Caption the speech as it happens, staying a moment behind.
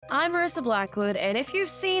I'm Marissa Blackwood, and if you've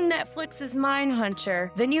seen Netflix's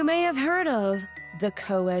Mindhunter, then you may have heard of the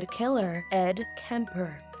co-ed killer, Ed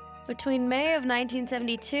Kemper. Between May of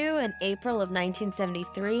 1972 and April of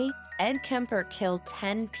 1973, Ed Kemper killed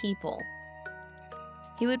 10 people.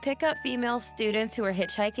 He would pick up female students who were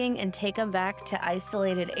hitchhiking and take them back to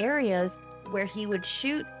isolated areas where he would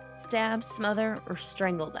shoot, stab, smother, or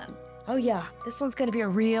strangle them. Oh yeah, this one's gonna be a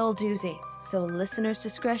real doozy, so listener's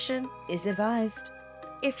discretion is advised.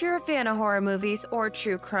 If you're a fan of horror movies or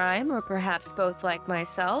true crime, or perhaps both like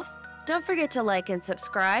myself, don't forget to like and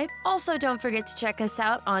subscribe. Also, don't forget to check us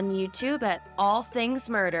out on YouTube at All Things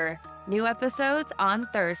Murder. New episodes on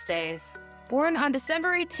Thursdays. Born on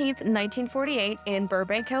December 18th, 1948 in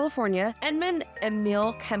Burbank, California, Edmund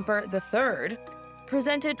Emil Kemper III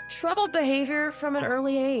presented troubled behavior from an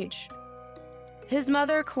early age. His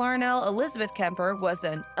mother, Clarnell Elizabeth Kemper, was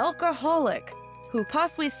an alcoholic who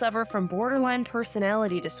possibly suffered from borderline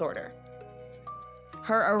personality disorder.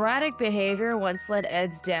 Her erratic behavior once led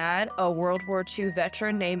Ed's dad, a World War II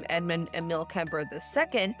veteran named Edmund Emil Kemper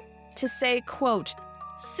II, to say, quote,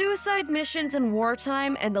 "Suicide missions in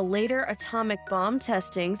wartime and the later atomic bomb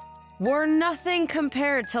testings were nothing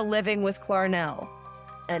compared to living with Clarnell,"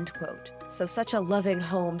 end quote. So such a loving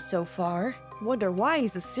home so far. Wonder why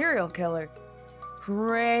he's a serial killer.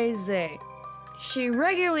 Crazy. She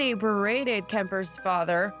regularly berated Kemper's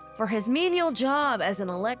father for his menial job as an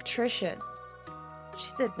electrician. She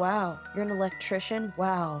said, wow, you're an electrician?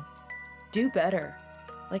 Wow. Do better.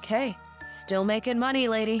 Like, hey, still making money,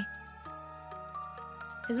 lady.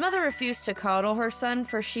 His mother refused to coddle her son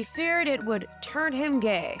for she feared it would turn him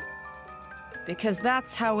gay. Because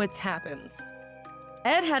that's how it happens.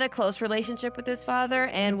 Ed had a close relationship with his father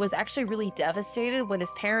and was actually really devastated when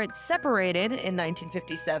his parents separated in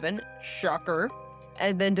 1957, shocker,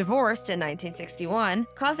 and then divorced in 1961,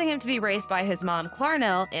 causing him to be raised by his mom,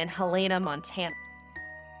 Clarnell, in Helena, Montana.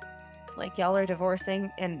 Like, y'all are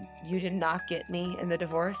divorcing and you did not get me in the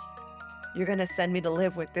divorce? You're gonna send me to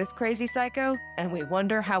live with this crazy psycho? And we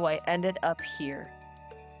wonder how I ended up here.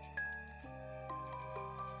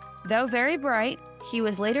 Though very bright, he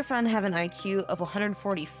was later found to have an IQ of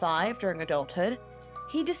 145 during adulthood.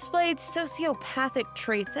 He displayed sociopathic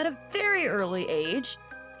traits at a very early age.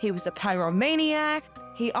 He was a pyromaniac.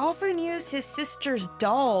 He often used his sister's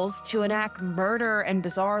dolls to enact murder and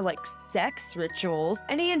bizarre, sex rituals,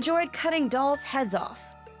 and he enjoyed cutting dolls' heads off.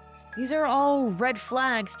 These are all red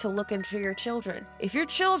flags to look into your children. If your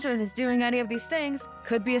children is doing any of these things,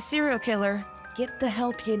 could be a serial killer, get the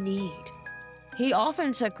help you need. He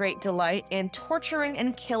often took great delight in torturing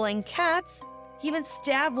and killing cats. He even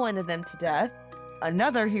stabbed one of them to death.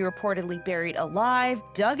 Another he reportedly buried alive,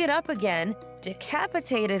 dug it up again,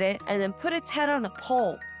 decapitated it, and then put its head on a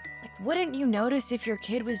pole. Like, wouldn't you notice if your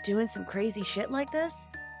kid was doing some crazy shit like this?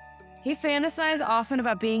 He fantasized often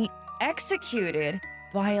about being executed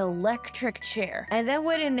by electric chair, and then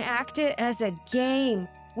would enact it as a game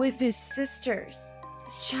with his sisters.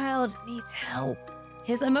 This child needs help.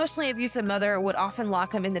 His emotionally abusive mother would often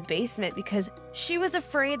lock him in the basement because she was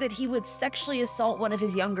afraid that he would sexually assault one of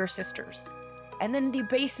his younger sisters. And then the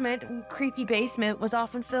basement, creepy basement, was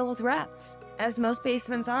often filled with rats, as most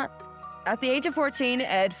basements are. At the age of 14,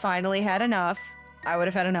 Ed finally had enough. I would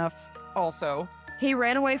have had enough also. He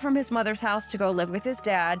ran away from his mother's house to go live with his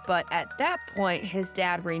dad, but at that point, his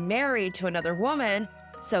dad remarried to another woman,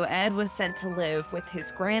 so Ed was sent to live with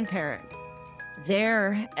his grandparents.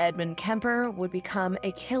 There, Edmund Kemper would become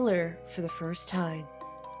a killer for the first time.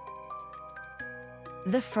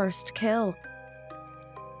 The first kill.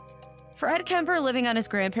 For Ed Kemper, living on his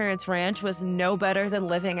grandparents' ranch was no better than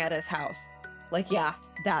living at his house. Yeah,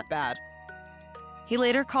 that bad. He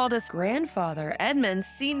later called his grandfather, Edmund,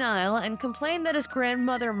 senile and complained that his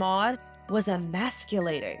grandmother, Maud, was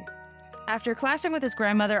emasculating. After clashing with his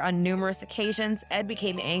grandmother on numerous occasions, Ed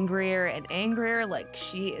became angrier and angrier, like,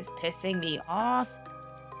 she is pissing me off.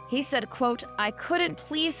 He said, quote, "I couldn't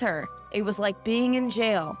please her. It was like being in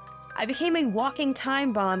jail. I became a walking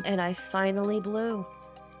time bomb and I finally blew."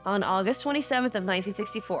 On August 27th of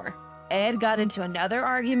 1964, Ed got into another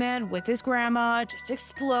argument with his grandma, just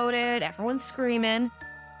exploded, everyone's screaming.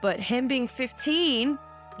 But him being 15,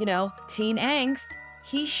 teen angst,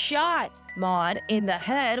 he shot Maud in the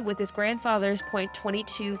head with his grandfather's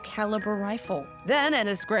 .22 caliber rifle. Then, as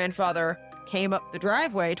his grandfather came up the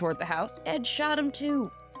driveway toward the house, Ed shot him too.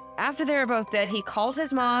 After they were both dead, he called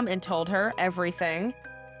his mom and told her everything.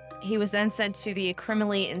 He was then sent to the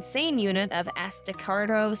criminally insane unit of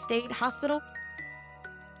Estacado State Hospital.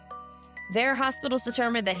 Their hospitals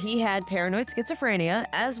determined that he had paranoid schizophrenia,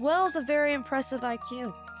 as well as a very impressive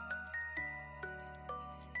IQ.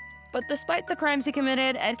 But despite the crimes he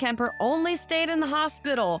committed, Ed Kemper only stayed in the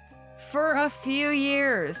hospital for a few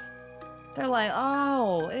years. They're like,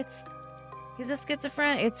 oh, he's a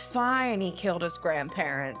schizophrenic. It's fine he killed his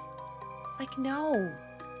grandparents. Like, no.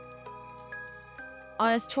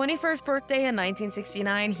 On his 21st birthday in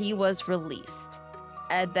 1969, he was released.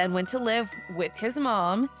 Ed then went to live with his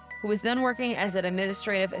mom, who was then working as an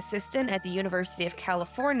administrative assistant at the University of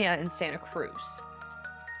California in Santa Cruz.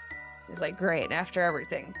 He was like, great, after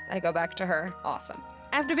everything, I go back to her. Awesome.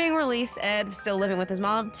 After being released, Ed, still living with his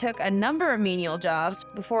mom, took a number of menial jobs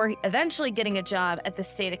before eventually getting a job at the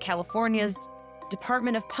state of California's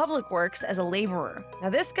Department of Public Works as a laborer. Now,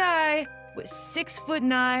 this guy was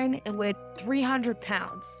 6'9" and weighed 300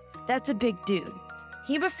 pounds. That's a big dude.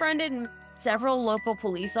 He befriended several local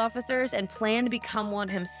police officers and planned to become one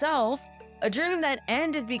himself, a dream that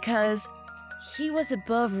ended because he was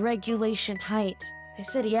above regulation height. They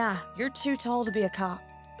said, yeah, you're too tall to be a cop.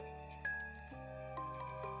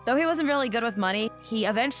 Though he wasn't really good with money, he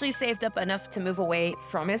eventually saved up enough to move away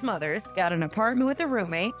from his mother's, got an apartment with a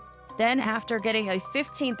roommate. Then, after getting a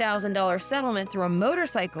 $15,000 settlement through a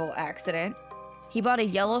motorcycle accident, he bought a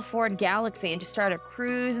yellow Ford Galaxy and just started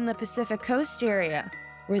cruising the Pacific Coast area,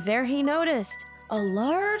 where there he noticed a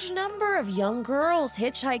large number of young girls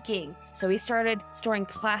hitchhiking. So he started storing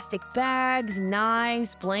plastic bags,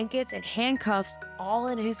 knives, blankets, and handcuffs all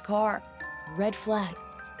in his car. Red flag.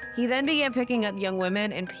 He then began picking up young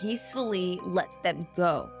women and peacefully let them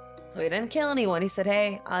go. So he didn't kill anyone. He said,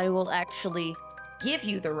 hey, I will actually give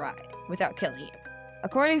you the ride without killing you.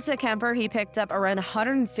 According to Kemper, he picked up around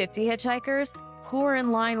 150 hitchhikers who were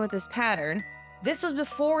in line with his pattern. This was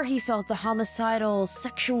before he felt the homicidal,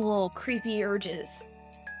 sexual, creepy urges.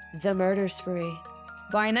 The murder spree.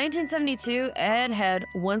 By 1972, Ed had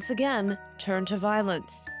once again turned to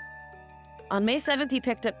violence. On May 7th, he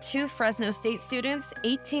picked up two Fresno State students,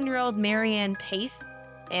 18-year-old Marianne Pace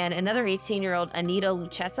and another 18-year-old Anita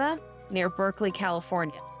Lucchesa, near Berkeley,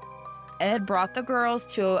 California. Ed brought the girls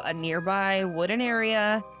to a nearby wooden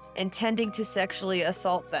area, intending to sexually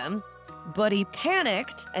assault them, but he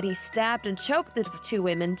panicked and he stabbed and choked the two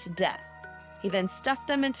women to death. He then stuffed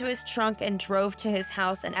them into his trunk and drove to his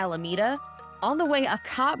house in Alameda. On the way, a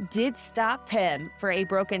cop did stop him for a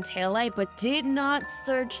broken taillight, but did not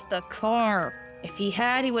search the car. If he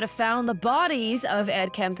had, he would have found the bodies of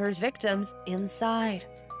Ed Kemper's victims inside.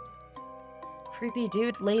 Creepy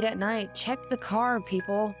dude late at night. Check the car,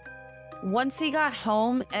 people. Once he got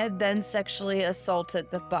home, Ed then sexually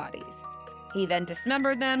assaulted the bodies. He then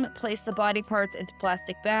dismembered them, placed the body parts into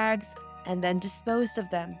plastic bags, and then disposed of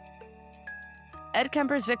them. Ed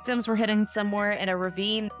Kemper's victims were hidden somewhere in a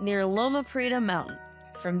ravine near Loma Prieta Mountain.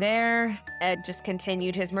 From there, Ed just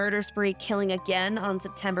continued his murder spree, killing again on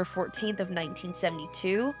September 14th of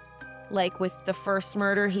 1972. Like with the first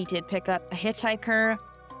murder, he did pick up a hitchhiker,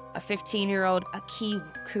 a 15-year-old Aki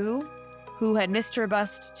Ku, who had missed her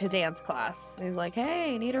bus to dance class. He's like,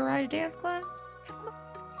 hey, need a ride to dance class?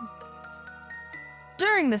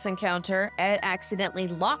 During this encounter, Ed accidentally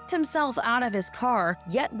locked himself out of his car,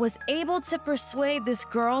 yet was able to persuade this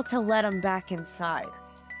girl to let him back inside.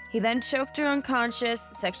 He then choked her unconscious,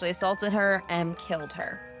 sexually assaulted her, and killed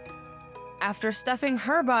her. After stuffing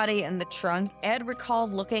her body in the trunk, Ed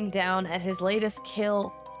recalled looking down at his latest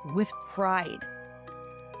kill with pride.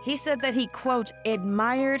 He said that he, quote,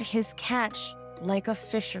 admired his catch like a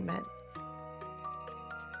fisherman.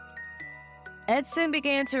 Ed soon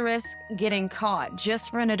began to risk getting caught just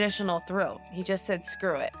for an additional thrill. He just said,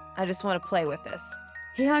 screw it, I just want to play with this.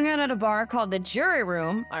 He hung out at a bar called the Jury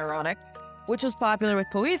Room, ironic, which was popular with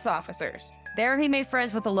police officers. There he made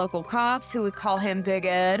friends with the local cops who would call him Big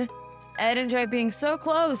Ed. Ed enjoyed being so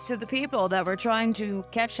close to the people that were trying to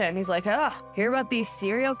catch him. He's like, hear about these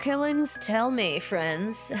serial killings? Tell me,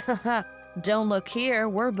 friends. Don't look here,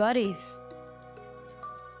 we're buddies.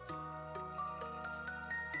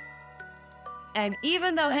 And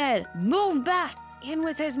even though Ed moved back in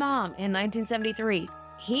with his mom in 1973,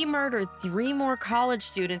 he murdered 3 more college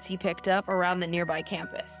students he picked up around the nearby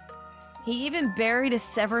campus. He even buried a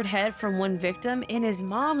severed head from one victim in his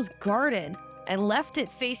mom's garden and left it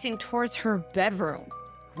facing towards her bedroom.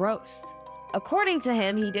 Gross. According to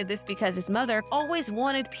him, he did this because his mother always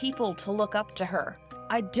wanted people to look up to her.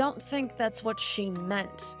 I don't think that's what she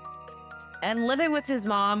meant. And living with his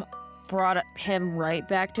mom brought him right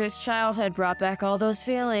back to his childhood, brought back all those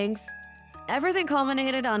feelings. Everything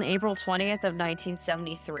culminated on April 20th of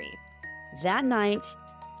 1973. That night,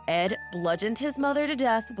 Ed bludgeoned his mother to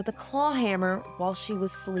death with a claw hammer while she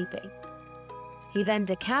was sleeping. He then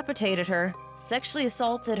decapitated her, sexually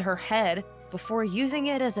assaulted her head before using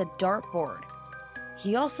it as a dartboard.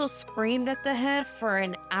 he also screamed at the head for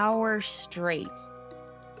an hour straight.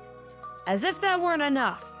 As if that weren't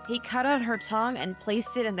enough, he cut out her tongue and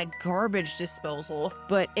placed it in the garbage disposal,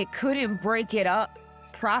 but it couldn't break it up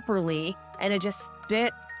properly, and it just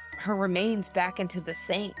spit her remains back into the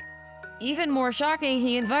sink. Even more shocking,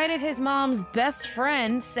 he invited his mom's best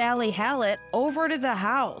friend, Sally Hallett, over to the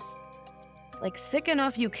house. Like, sick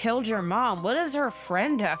enough you killed your mom, what does her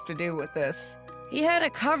friend have to do with this? He had a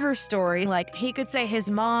cover story, like he could say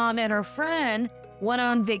his mom and her friend went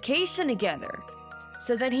on vacation together.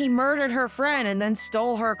 So then he murdered her friend and then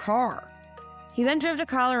stole her car. He then drove to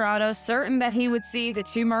Colorado, certain that he would see the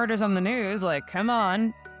 2 murders on the news, like, come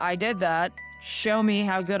on, I did that. Show me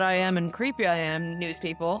how good I am and creepy I am, news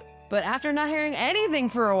people. But after not hearing anything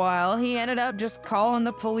for a while, he ended up just calling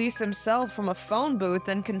the police himself from a phone booth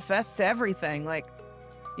and confessed to everything. Like,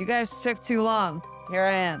 you guys took too long. Here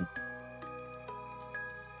I am.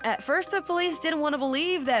 At first, the police didn't want to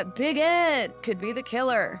believe that Big Ed could be the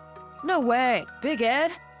killer. No way. Big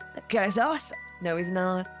Ed? That guy's awesome. No, he's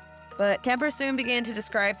not. But Kemper soon began to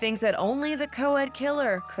describe things that only the co-ed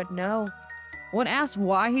killer could know. When asked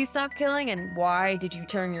why he stopped killing and why did you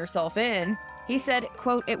turn yourself in, he said,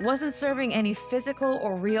 quote, "It wasn't serving any physical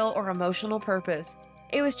or real or emotional purpose.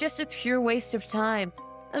 It was just a pure waste of time.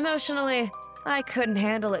 Emotionally, I couldn't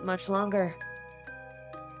handle it much longer."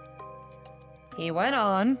 He went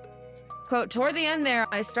on, quote, "Toward the end there,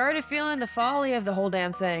 I started feeling the folly of the whole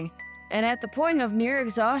damn thing. And at the point of near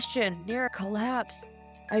exhaustion, near a collapse,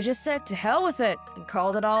 I just said to hell with it and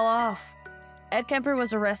called it all off." Ed Kemper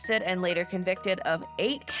was arrested and later convicted of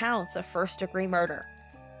 8 counts of first-degree murder.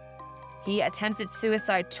 He attempted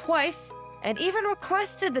suicide twice and even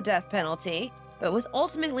requested the death penalty, but was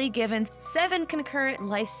ultimately given 7 concurrent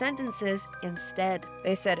life sentences instead.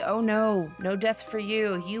 They said, "Oh no, no death for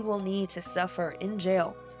you. You will need to suffer in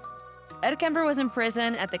jail." Ed Kemper was in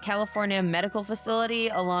prison at the California Medical Facility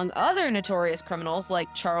along other notorious criminals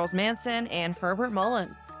like Charles Manson and Herbert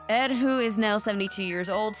Mullen. Ed, who is now 72 years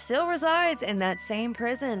old, still resides in that same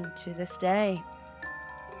prison to this day.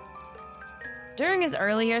 During his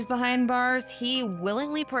early years behind bars, he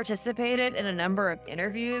willingly participated in a number of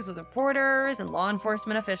interviews with reporters and law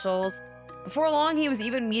enforcement officials. Before long, he was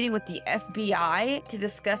even meeting with the FBI to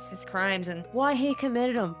discuss his crimes and why he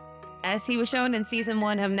committed them. As he was shown in season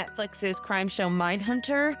 1 of Netflix's crime show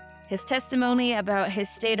Mindhunter, his testimony about his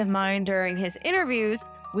state of mind during his interviews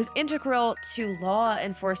was integral to law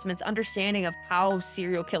enforcement's understanding of how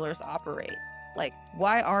serial killers operate. Like,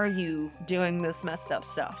 why are you doing this messed up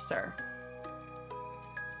stuff, sir?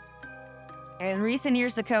 In recent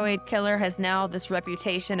years, the co-ed killer has now this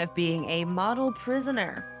reputation of being a model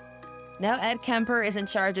prisoner. Now Ed Kemper is in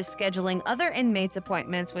charge of scheduling other inmates'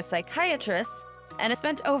 appointments with psychiatrists and has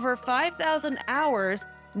spent over 5,000 hours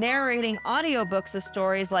narrating audiobooks of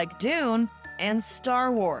stories like Dune and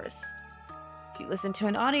Star Wars. If you listen to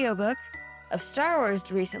an audiobook of Star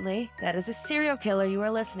Wars recently, that is a serial killer you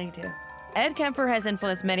are listening to. Ed Kemper has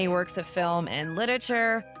influenced many works of film and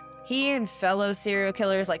literature. He and fellow serial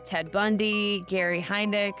killers like Ted Bundy, Gary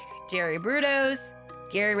Heinick, Jerry Brudos,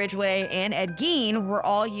 Gary Ridgway, and Ed Gein were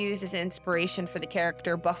all used as inspiration for the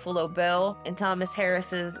character Buffalo Bill in Thomas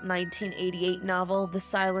Harris's 1988 novel, The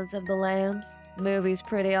Silence of the Lambs. The movie's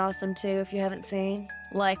pretty awesome too if you haven't seen.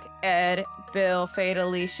 Like Ed, Bill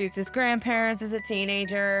fatally shoots his grandparents as a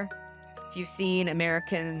teenager. If you've seen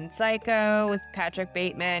American Psycho with Patrick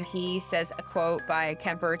Bateman, he says a quote by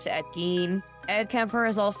Kemper to Ed Gein. Ed Kemper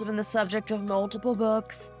has also been the subject of multiple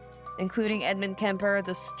books, including Edmund Kemper,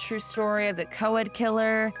 The True Story of the Co-ed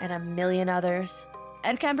Killer, and a million others.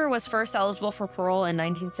 Ed Kemper was first eligible for parole in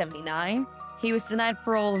 1979. He was denied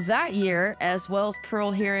parole that year, as well as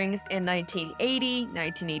parole hearings in 1980,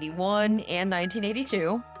 1981, and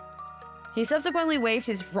 1982. He subsequently waived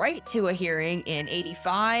his right to a hearing in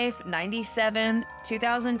 85, 97,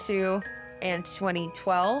 2002, and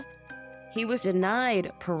 2012. He was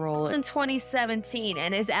denied parole in 2017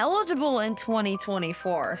 and is eligible in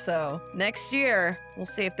 2024. So next year, we'll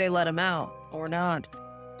see if they let him out or not.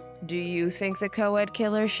 Do you think the co-ed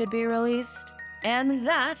killer should be released? And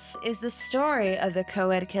that is the story of the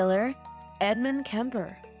co-ed killer, Edmund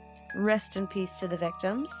Kemper. Rest in peace to the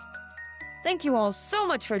victims. Thank you all so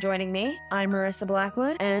much for joining me. I'm Marissa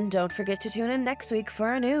Blackwood, and don't forget to tune in next week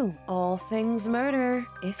for a new All Things Murder,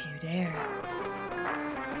 if you dare.